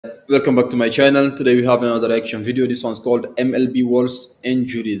Welcome back to my channel. Today we have another reaction video. This one's called MLB World's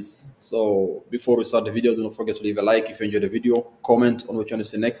Injuries. So before we start the video, do not forget to leave a like if you enjoyed the video, comment on what you want to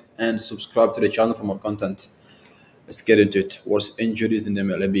see next, and subscribe to the channel for more content. Let's get into it. Worst injuries in the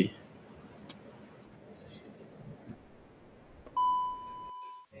MLB.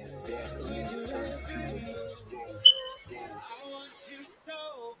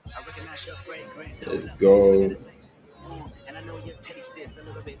 Let's go.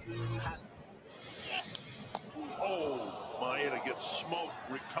 Oh, Maeda gets smoked,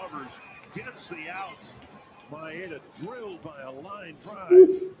 recovers, gets the out. Maeda drilled by a line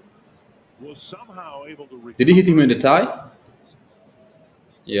drive. Was somehow able to recover. Did he hit him in the tie?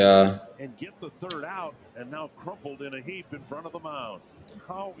 Yeah. And get the third out, and now crumpled in a heap in front of the mound.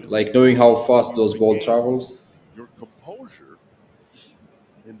 Like knowing how fast those ball travels. Your composure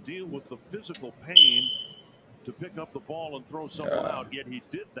and deal with the physical pain to pick up the ball and throw someone out. Yet he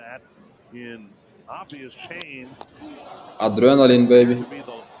did that in obvious pain. Adrenaline, baby.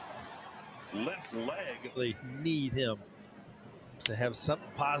 Left leg. They need him to have something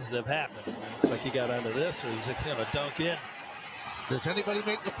positive happen. Looks like he got out of this, or is it going to dunk in? Does anybody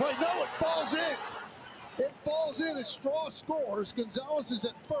make the play? No, it falls in. It falls in as Straw scores. Gonzalez is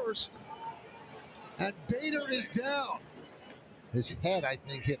at first, and Bader is down. His head, I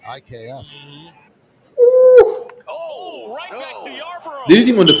think, hit IKF. Oh, right back to Yarborough. Did he hit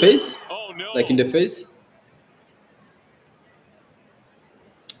him on the face? Oh, no. Like in the face?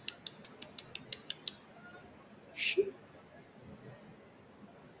 Shit.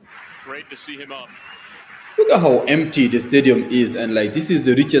 Great to see him up. Look at how empty the stadium is, and like this is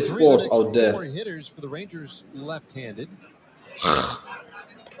the richest sport out there. Four hitters for the Rangers left-handed.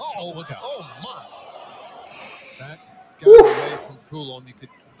 Oh, look out. Oh, my. That got away from Coulomb. You could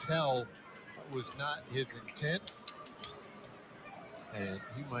tell it was not his intent. And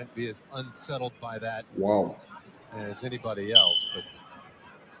he might be as unsettled by that as anybody else. But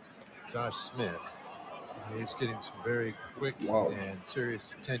Josh Smith, he's getting some very quick and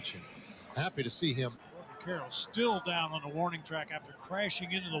serious attention. Happy to see him. Carroll's still down on the warning track after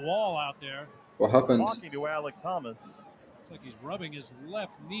crashing into the wall out there. What happened? Talking to Alec Thomas. Looks like he's rubbing his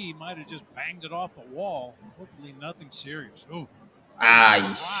left knee. Might have just banged it off the wall. Hopefully nothing serious. Oh,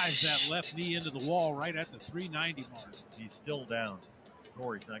 drives that left knee into the wall right at the 390 mark. He's still down.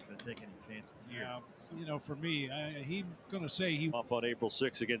 Corey's not going to take any chances here. Yeah, you know, for me, he's going to say he off on April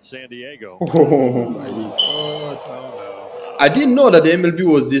 6th against San Diego. Oh my God. I didn't know that the MLB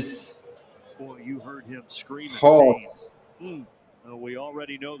was this. Boy, you heard him scream. We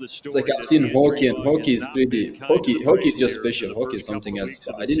already know the story. It's like I've seen hockey, and hockey is pretty. Hockey is just special. Hockey is something else.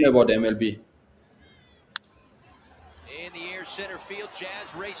 But I didn't know about the MLB. In the air, center field,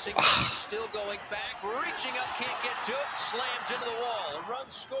 Jazz racing, still going back, reaching up, can't get to it, slams into the wall, a run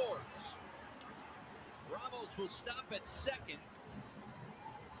scores. Ramos will stop at second.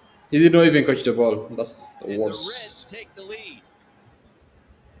 He did not even catch the ball. That's the worst. The Reds take the lead.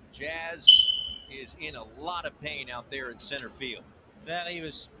 Jazz is in a lot of pain out there in center field. That he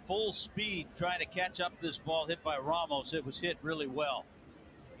was full speed trying to catch up this ball hit by Ramos. It was hit really well.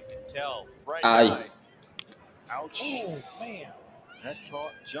 You can tell. Right. Ouch. Oh, man. That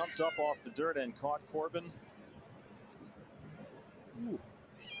jumped up off the dirt and caught Corbin. Ooh.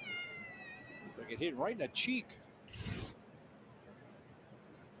 Like it hit right in the cheek.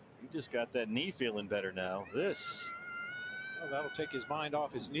 He just got that knee feeling better now. Well, that'll take his mind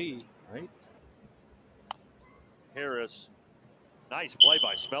off his knee. Right. Harris. Nice play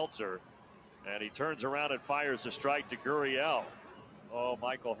by Smeltzer. And he turns around and fires a strike to Gurriel. Oh,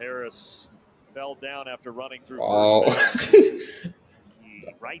 Michael Harris fell down after running through. First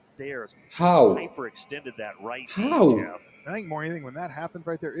right there. How? Hyperextended that right How? knee, Jeff. I think more than anything, when that happens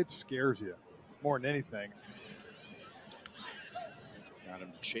right there, it scares you more than anything. Got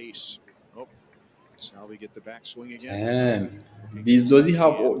him to chase. Oh, Salvi get the backswing again. Damn. Does he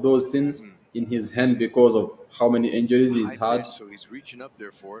have all those things in his hand because of how many injuries he's had? So he's reaching up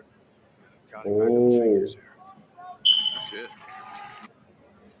there for it. Got him back on the fingers there. That's it.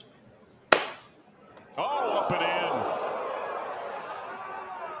 Oh, up and in.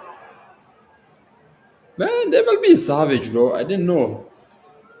 Man, the MLB is savage, bro. I didn't know.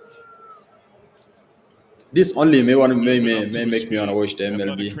 This only may make me wanna watch the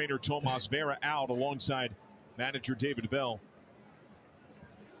MLB. Trainer Tomas Vera out alongside manager David Bell.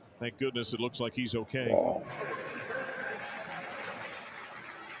 Thank goodness it looks like he's okay. Wow.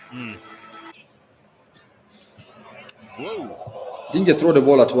 Whoa. Didn't you throw the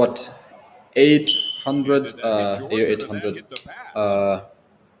ball at what? 800? 800.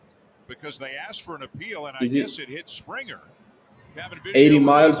 Because they asked for an appeal, and I Is it- guess it hit Springer. 80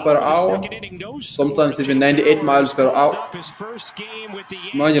 miles per hour, sometimes even 98 miles per hour.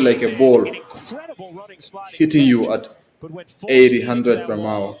 Imagine like a ball hitting you at 80, 100 per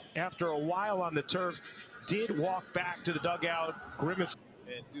mile. After a while on the turf, did walk back to the dugout, grimace,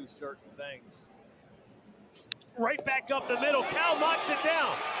 and do certain things. Right back up the middle. Cal knocks it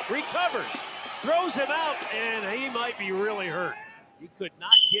down, recovers, throws him out, and he might be really hurt. He could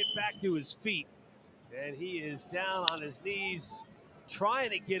not get back to his feet, and he is down on his knees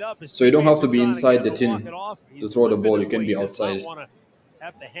trying to get up. So you don't have to be inside the tin to throw the ball. You can be outside. He does not want to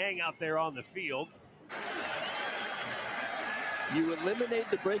have to hang out there on the field. You eliminate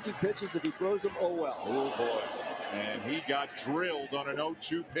the breaking pitches if he throws them. Oh well. Oh boy. And he got drilled on an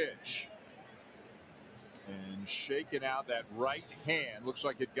 0-2 pitch. And shaking out that right hand. Looks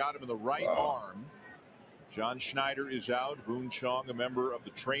like it got him in the right arm. John Schneider is out. Voon Chong, a member of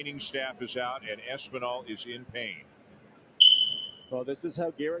the training staff, is out. And Espinal is in pain. Well, this is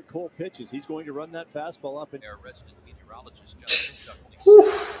how Garrett Cole pitches. He's going to run that fastball up. And our resident meteorologist, John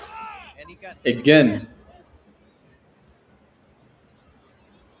and he got again.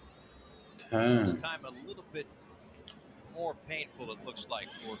 This time a little bit more painful, it looks like.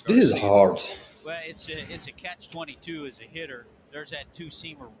 For this is hard. Well, it's a catch-22 as a hitter. There's that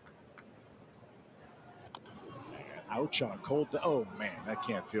two-seamer. ouch on a cold. Oh man, that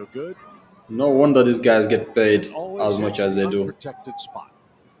can't feel good. No wonder these guys get paid as much as they do. Protected spot.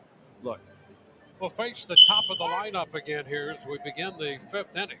 Look, we'll face the top of the lineup again here as we begin the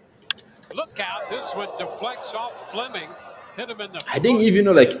fifth inning. Look out! This one deflects off Fleming. Hit him in the I think if you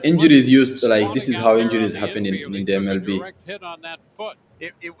know, like injuries used to, like this is how injuries happen in the MLB. Direct hit on that foot.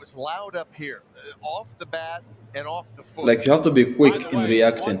 It was loud up here, off the bat and off the foot. Like you have to be quick in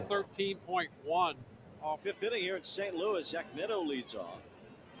reacting. 113.1. Fifth inning here in St. Louis. Zach Meadow leads off.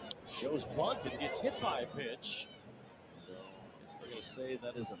 Shows bunt and gets hit by a pitch. I guess they're going to say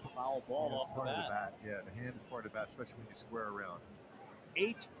that is a foul ball off the bat. Yeah, the hand is part of the bat, especially when you square around.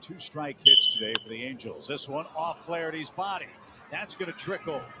 8 two-strike hits today for the Angels. This one off Flaherty's body. That's going to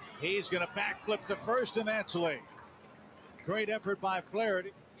trickle. He's going to backflip to first, and that's late. Great effort by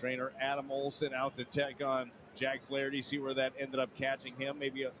Flaherty. Trainer Adam Olson out to check on Jack Flaherty, see where that ended up catching him.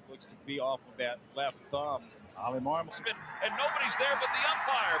 Maybe it looks to be off of that left thumb. Ollie Marmol. And nobody's there but the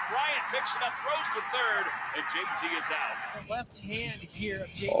umpire. Bryant picks it up, throws to third, and JT is out. Left hand here of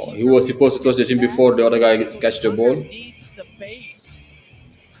JT. Oh, he was supposed to touch the team before the other guy gets catch the ball. The face.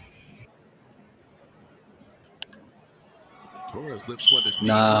 Torres lifts one to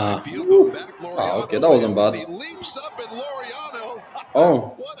nah. field, go back, Okay, that wasn't bad. He leaps up and Laureano.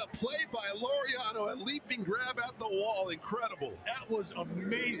 Oh. What a play by Laureano. A leaping grab at the wall. Incredible. That was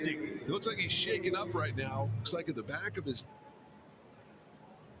amazing. It looks like he's shaking up right now. Looks like at the back of his.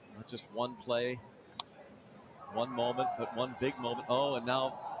 Not just one play, one moment, but one big moment. Oh, and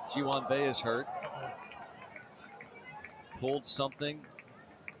now Ji-hwan Bae is hurt. Pulled something.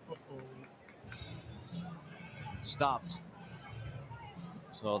 Stopped.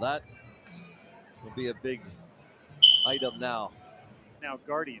 So that will be a big item now. Now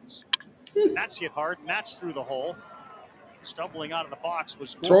Guardians. That's hit hard, and that's through the hole. Stumbling out of the box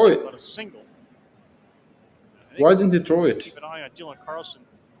was Gordon, but a single. Why didn't he throw it? Keep an eye on Dylan Carlson.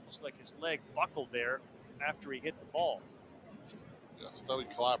 Looks like his leg buckled there after he hit the ball. Yeah, Stubby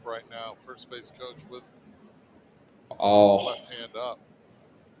Clapp right now, first base coach with left hand up.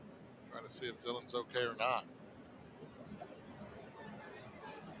 Trying to see if Dylan's okay or not.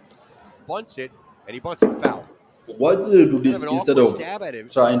 Bunts it, and he bunts it foul. Why do they do this instead of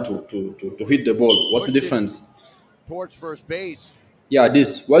trying to hit the ball? What's the difference? Towards first base. Yeah,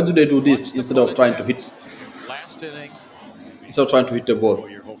 this. Why do they do this instead of trying to hit? Last inning. Instead of trying to hit the ball.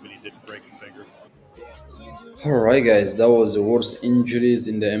 You're hoping he didn't break a finger. Alright guys, that was the worst injuries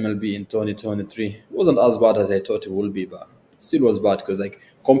in the MLB in 2023. It wasn't as bad as I thought it would be, but still was bad because like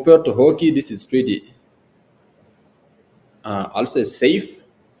compared to hockey, this is pretty I'll say safe.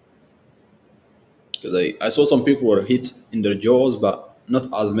 Because I saw some people were hit in their jaws, but not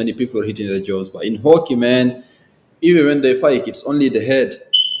as many people were hit in their jaws. But in hockey, man, even when they fight, it's only the head,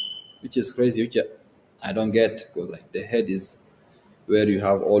 which is crazy, which I don't get, because like the head is where you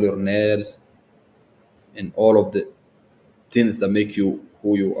have all your nerves and all of the things that make you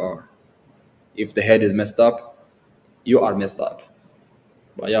who you are. If the head is messed up, you are messed up.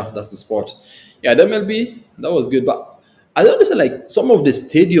 But yeah, that's the sport. Yeah, the MLB, that was good. But I don't understand, like some of the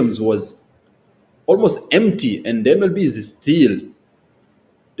stadiums was almost empty, and the MLB is still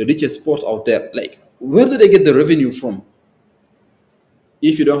the richest sport out there. Like, where do they get the revenue from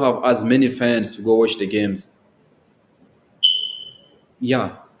if you don't have as many fans to go watch the games?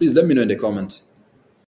 Yeah, please let me know in the comments.